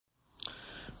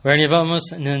We're in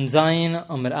Yevamos Nun Zayin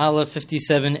Amud Aleph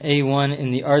 57a1 in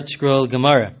the Art Scroll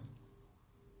Gemara.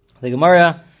 The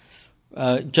Gemara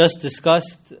just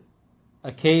discussed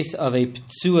a case of a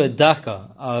Ptsua Daka,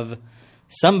 of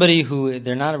somebody who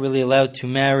they're not really allowed to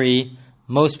marry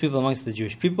most people amongst the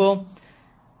Jewish people.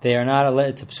 They are not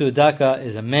allowed to. Ptsua Daka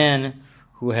is a man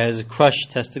who has crushed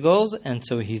testicles, and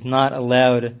so he's not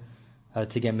allowed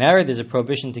to get married. There's a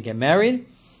prohibition to get married.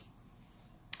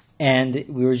 And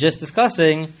we were just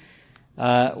discussing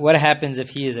what happens if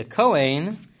he is a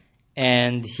Kohen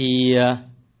and he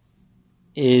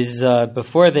is,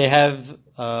 before they have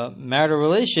marital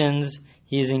relations,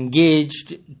 he is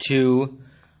engaged to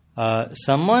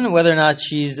someone, whether or not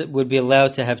she would be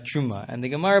allowed to have truma. And the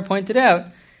Gemara pointed out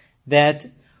that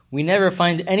we never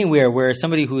find anywhere where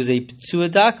somebody who is a Ptsua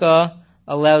Daka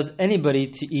allows anybody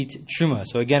to eat truma.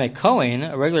 So again, a Kohen,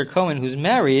 a regular Kohen who's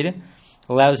married,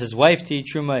 allows his wife to eat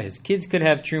truma, his kids could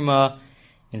have truma.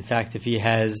 In fact, if he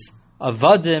has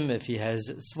avadim, if he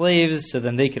has slaves, so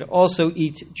then they could also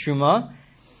eat truma.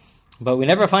 But we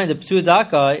never find a Ptsua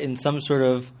Daka in some sort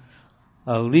of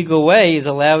legal way is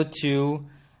allowed to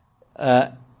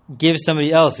give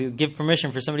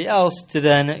permission for somebody else to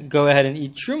then go ahead and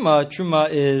eat truma. Truma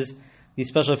is the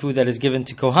special food that is given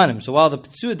to Kohanim. So while the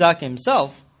Ptsua Daka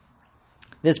himself,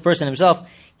 this person himself,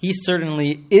 he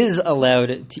certainly is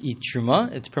allowed to eat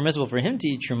truma. It's permissible for him to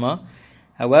eat truma.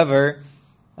 However,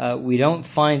 we don't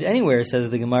find anywhere, says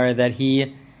the Gemara, that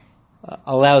he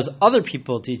allows other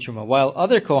people to eat truma. While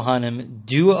other Kohanim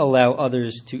do allow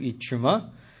others to eat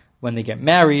truma when they get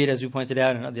married, as we pointed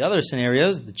out in the other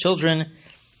scenarios, the children.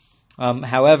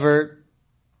 However,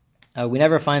 we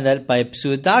never find that by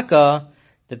Ptsua Daka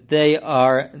that they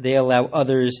allow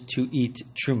others to eat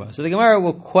truma. So the Gemara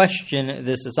will question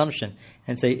this assumption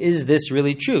and say, is this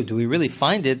really true? Do we really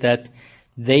find it that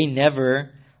they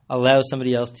never allow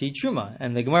somebody else to eat truma?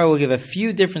 And the Gemara will give a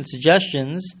few different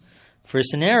suggestions for a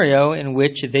scenario in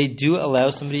which they do allow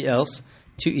somebody else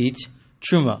to eat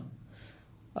truma.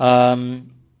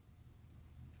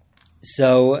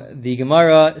 So the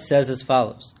Gemara says as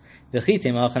follows. Maybe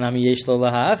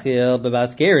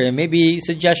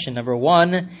suggestion number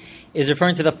one is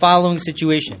referring to the following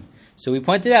situation. So we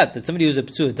pointed out that somebody who's a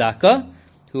Ptsua Daka,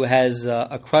 who has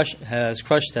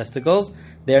crushed testicles,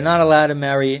 they are not allowed to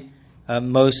marry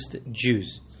most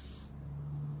Jews.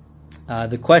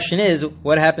 The question is,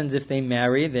 what happens if they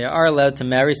marry? They are allowed to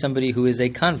marry somebody who is a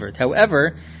convert.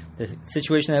 However, the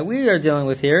situation that we are dealing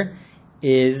with here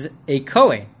is a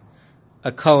Kohen.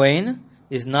 A Kohen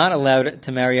is not allowed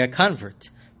to marry a convert.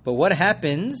 But what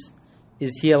happens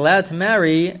is he allowed to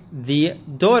marry the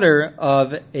daughter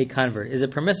of a convert? Is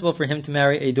it permissible for him to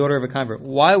marry a daughter of a convert?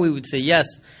 Why we would say yes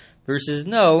versus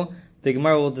no, the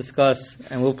Gemara will discuss,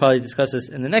 and we'll probably discuss this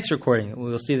in the next recording.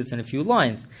 We'll see this in a few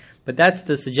lines. But that's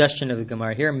the suggestion of the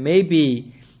Gemara here.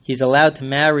 Maybe he's allowed to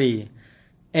marry,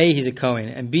 A, he's a Kohen,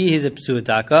 and B, he's a Ptsua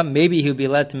Daka. Maybe he'll be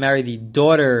allowed to marry the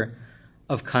daughter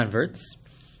of converts.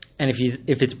 And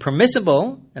if it's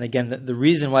permissible, and again, the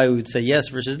reason why we would say yes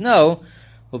versus no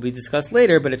will be discussed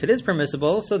later, but if it is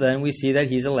permissible, so then we see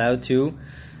that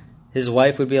his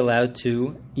wife would be allowed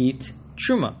to eat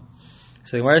truma.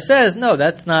 So the Gemara says, no,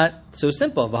 that's not so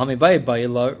simple. But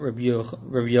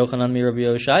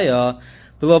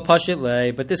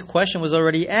this question was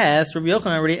already asked. Rabbi Yochanan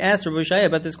already asked Rabbi Shaya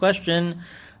about this question,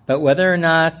 about whether or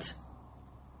not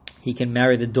he can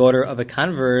marry the daughter of a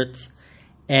convert.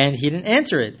 And he didn't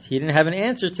answer it. He didn't have an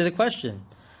answer to the question.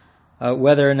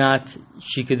 Whether or not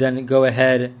she could then go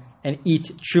ahead and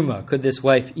eat truma. Could this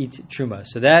wife eat truma?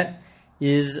 So that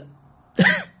is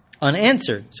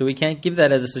unanswered. So we can't give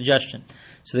that as a suggestion.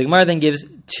 So the Gemara then gives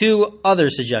two other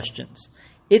suggestions.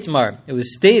 Itmar, it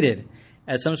was stated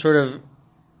as some sort of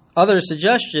other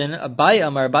suggestion.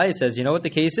 Abai says, you know what the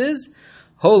case is?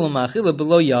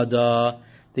 Below yada.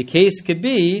 The case could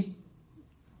be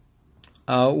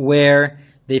where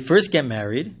they first get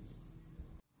married,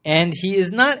 and he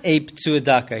is not a Ptsua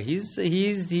Daka.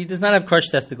 He does not have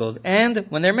crushed testicles. And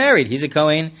when they're married, he's a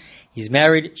Kohen, he's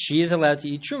married, she is allowed to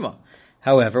eat truma.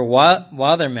 However,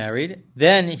 while they're married,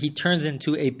 then he turns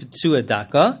into a Ptsua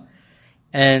Daka,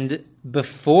 and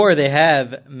before they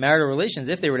have marital relations,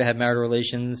 if they were to have marital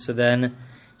relations, so then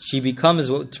she becomes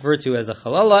what's referred to as a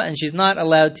halala, and she's not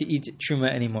allowed to eat truma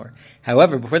anymore.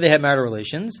 However, before they have marital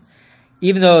relations,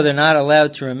 even though they're not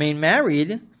allowed to remain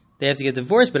married, they have to get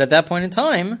divorced, but at that point in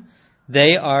time,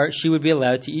 she would be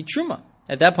allowed to eat truma.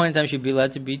 At that point in time, she'd be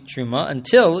allowed to eat truma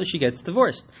until she gets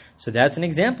divorced. So that's an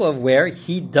example of where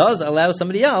he does allow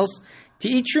somebody else to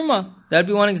eat truma. That'd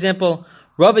be one example.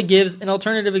 Rava gives an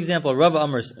alternative example.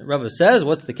 Rava says,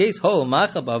 what's the case?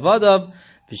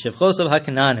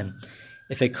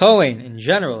 if a Kohen, in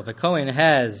general, if a Kohen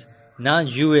has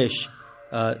non-Jewish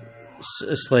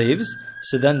slaves,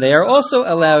 so then they are also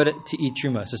allowed to eat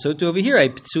truma. So too over here, a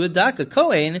Ptsuadaka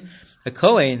a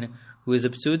Kohen who is a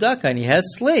Ptsuadaka and he has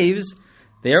slaves,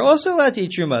 they are also allowed to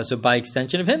eat truma. So by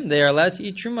extension of him, they are allowed to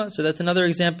eat truma. So that's another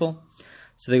example.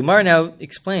 So the Gemara now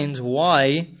explains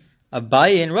why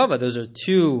Abaye and Rava, those are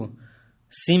two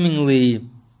seemingly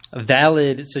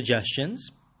valid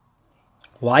suggestions.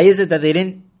 Why is it that they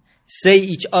didn't say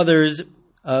each other's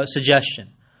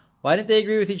suggestion? Why didn't they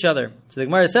agree with each other? So the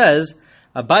Gemara says,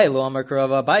 Abaye lo amar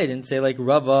Rava. Abaye didn't say like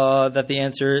Rava that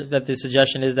the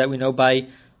suggestion is that we know by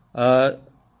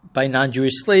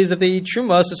non-Jewish slaves that they eat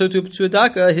truma. So to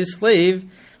Adaka, his slave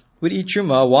would eat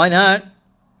truma. Why not?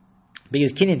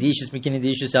 Because kinyan dishus mikinyan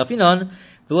dishus alfinon,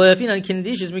 v'lo alfinon kinyan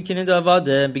dishus mikinyan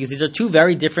da'avadim. Because these are two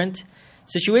very different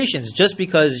situations. Just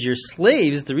because your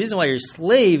slaves, the reason why your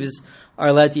slaves are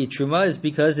allowed to eat truma is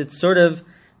because it's sort of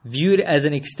viewed as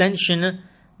an extension,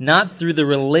 not through the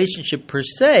relationship per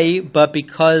se, but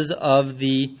because of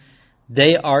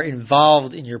they are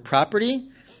involved in your property,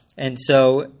 and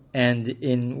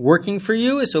in working for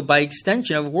you. So by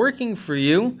extension of working for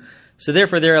you, so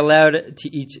therefore they're allowed to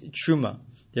eat truma.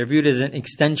 They're viewed as an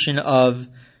extension of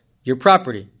your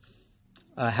property.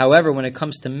 However, when it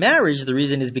comes to marriage, the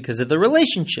reason is because of the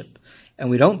relationship. And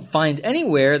we don't find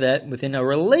anywhere that within a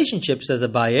relationship, says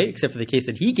Abaye, except for the case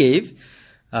that he gave,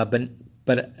 but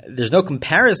there's no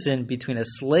comparison between a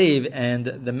slave and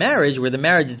the marriage, where the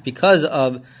marriage is because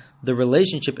of the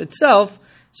relationship itself,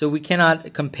 so we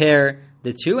cannot compare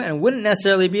the two, and it wouldn't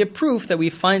necessarily be a proof that we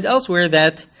find elsewhere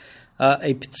that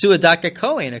a Ptsuadaka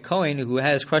Kohen, a Kohen who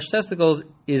has crushed testicles,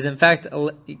 is in fact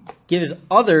gives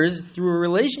others through a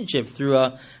relationship, through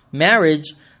a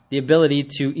marriage, the ability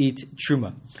to eat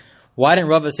truma. Why didn't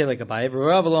Rava say like Abaye?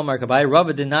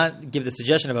 Rava did not give the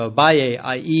suggestion of Abaye,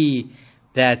 i.e.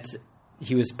 that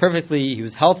he was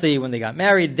healthy when they got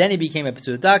married, then he became a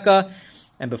Ptsuadaka,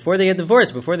 and before they get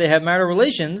divorced, before they have marital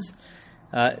relations,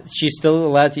 she's still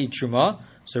allowed to eat truma.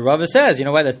 So Rava says, you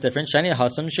know why that's different? Shani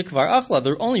hasam shekvar achla.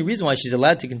 The only reason why she's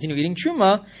allowed to continue eating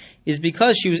truma is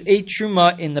because she ate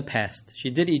truma in the past.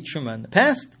 She did eat truma in the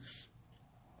past,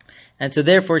 and so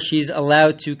therefore she's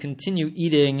allowed to continue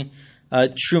eating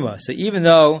truma. So even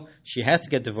though she has to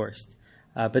get divorced,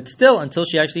 but still, until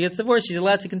she actually gets divorced, she's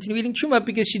allowed to continue eating truma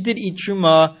because she did eat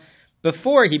truma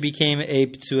before he became a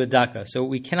Ptsuadaka. So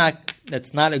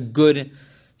that's not a good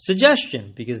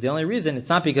suggestion, because the only reason, it's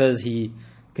not because he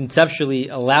conceptually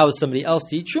allows somebody else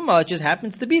to eat truma, it just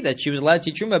happens to be that she was allowed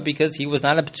to eat truma because he was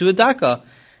not a Ptsuadaka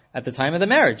at the time of the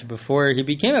marriage, before he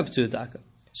became a Ptsuadaka.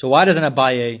 So why does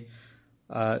Abaye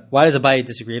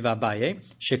disagree with Abaye?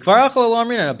 Shekvar achal lo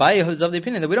amrin, and Abaye is of the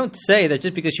opinion that we don't say that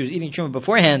just because she was eating truma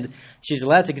beforehand, she's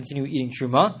allowed to continue eating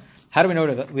truma. How do we know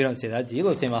that? We don't say that.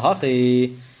 Dilo tema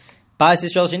hachi, ba'as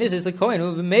Yisrael shenis is the Kohen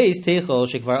who meis teichel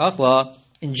shekvar achla.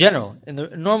 In general, in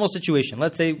the normal situation,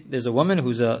 let's say there's a woman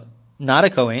who's not a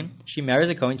Kohen, she marries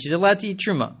a Kohen, she's allowed to eat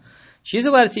truma. She's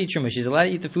allowed to eat truma. She's allowed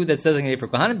to eat the food that's designated for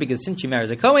Kohanim, because since she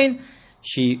marries a Kohen,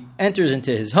 she enters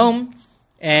into his home,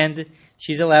 and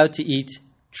she's allowed to eat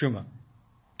truma.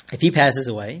 If he passes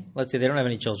away, let's say they don't have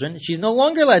any children, she's no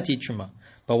longer allowed to eat truma.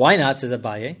 But why not, says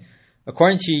Abaye?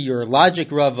 According to your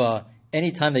logic, Rava,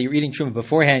 any time that you're eating truma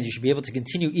beforehand, you should be able to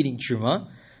continue eating truma.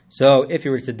 So if he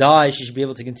were to die, she should be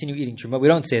able to continue eating truma. We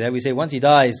don't say that. We say once he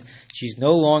dies, she's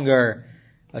no longer,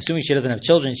 assuming she doesn't have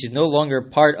children, she's no longer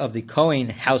part of the Kohen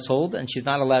household, and she's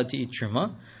not allowed to eat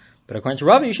truma. But according to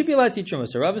Rava, you should be allowed to eat truma.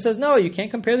 So Rava says, no, you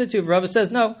can't compare the two. If Rava says,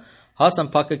 no,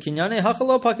 Hasam paka kinyane,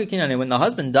 hachalo paka kinyane. When the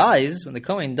husband dies, when the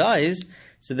Kohen dies,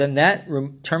 so then that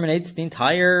terminates the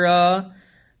entire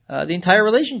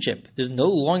relationship. There's no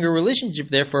longer a relationship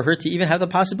there for her to even have the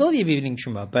possibility of eating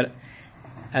truma.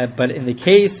 But in the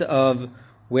case of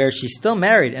where she's still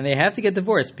married and they have to get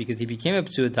divorced because he became a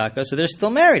Ptsuadaka, so they're still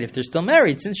married. If they're still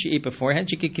married, since she ate beforehand,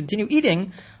 she could continue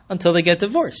eating until they get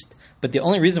divorced. But the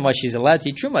only reason why she's allowed to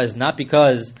eat truma is not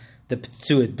because the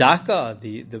Ptsuadaka,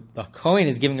 the Kohen,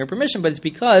 is giving her permission, but it's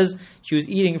because she was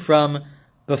eating from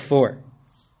before.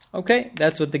 Okay,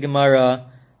 that's what the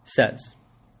Gemara says.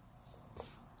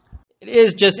 It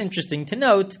is just interesting to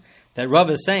note that Rav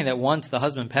is saying that once the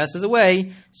husband passes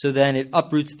away, so then it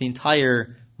uproots the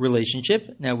entire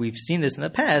relationship. Now, we've seen this in the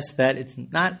past, that it's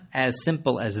not as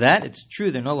simple as that. It's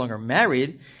true, they're no longer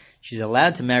married. She's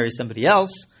allowed to marry somebody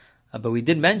else, but we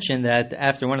did mention that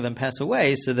after one of them pass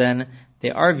away, so then they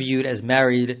are viewed as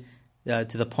married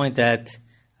to the point that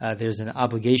there's an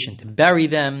obligation to bury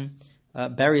them,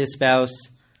 bury a spouse,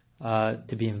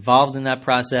 to be involved in that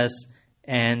process.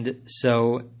 And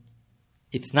so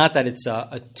it's not that it's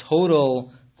a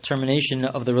total termination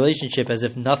of the relationship as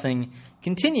if nothing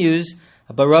continues,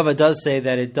 but Rava does say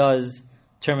that it does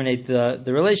terminate the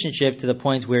relationship to the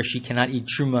point where she cannot eat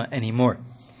truma anymore.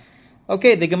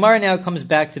 Okay, the Gemara now comes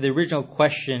back to the original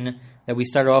question that we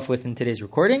started off with in today's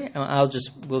recording, and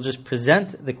we'll just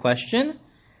present the question,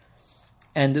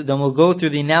 and then we'll go through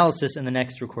the analysis in the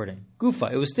next recording.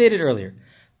 Gufa, it was stated earlier.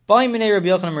 Rabbi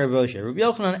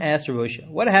Yochanan asked Rabbi Moshe,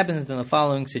 what happens in the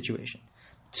following situation?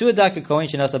 We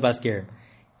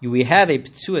have a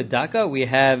Ptsua Daka, we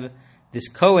have this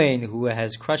Kohen who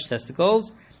has crushed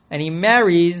testicles, and he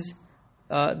marries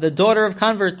the daughter of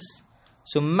converts.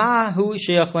 So, Mahu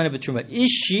Sheyachlena B'Truma. Is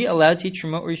she allowed to eat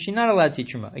Truma or is she not allowed to eat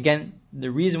Truma? Again,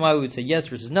 the reason why we would say yes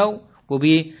versus no will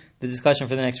be the discussion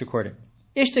for the next recording.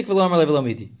 Ishtik v'lo amar le'v'lo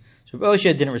midi. So Rabbi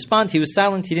Oshia didn't respond, he was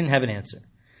silent, he didn't have an answer.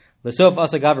 L'sof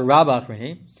asa gaver Rabba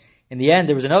Achrini. In the end,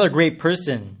 there was another great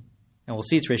person, and we'll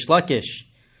see it's Reish Lakish.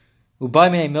 Ubai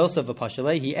minei milsav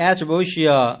v'pashalei. He asked Rabbi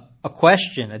Oshia a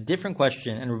question, a different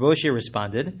question, and Rabbi Oshia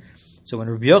responded. So when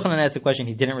Rabbi Yochanan asked the question,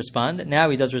 he didn't respond. Now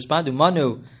he does respond.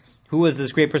 Umanu, who was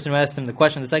this great person who asked him the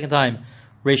question the second time?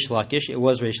 Reish Lakish. It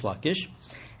was Reish Lakish.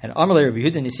 And Amalei Rabbi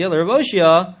Yehuda Nisiel Rabbi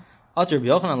Oshia, Atar Rabbi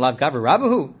Yochanan Lav Gaver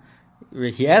Rabbahu.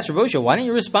 He asked Rabbi Oshia, why don't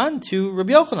you respond to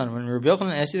Rabbi Yochanan? When Rabbi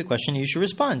Yochanan asked you the question, you should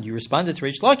respond. You responded to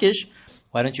Reish Lakish.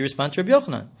 Why don't you respond to Rabbi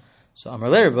Yochanan? So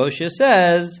Amalei Rabbi Oshia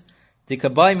says,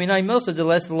 Dikabai Minai Milsa de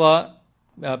Lesla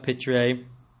Pitre.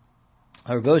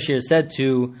 Rabbi Oshia said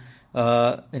to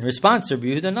in response to Rabbi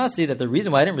Yehuda Nasi that the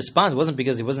reason why I didn't respond wasn't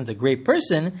because he wasn't a great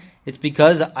person, it's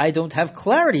because I don't have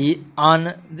clarity on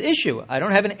the issue. I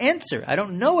don't have an answer. I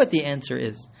don't know what the answer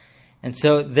is. And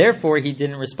so therefore he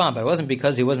didn't respond. But it wasn't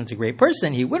because he wasn't a great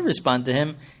person. He would respond to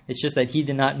him. It's just that he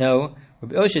did not know,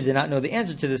 Rabbi Oshia did not know the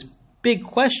answer to this big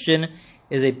question.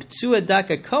 Is a Ptsua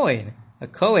Daka Kohen. A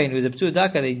Kohen who is a Ptsua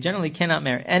Daka, they generally cannot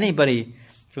marry anybody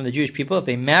from the Jewish people. If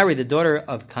they marry the daughter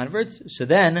of converts, so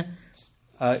then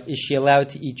is she allowed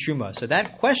to eat truma? So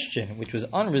that question, which was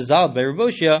unresolved by Rabbi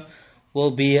Oshia,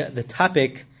 will be the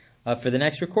topic for the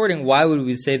next recording. Why would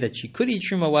we say that she could eat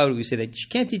truma? Why would we say that she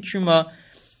can't eat truma?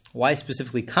 Why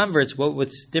specifically converts?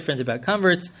 What's different about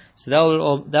converts? So that will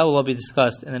all be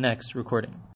discussed in the next recording.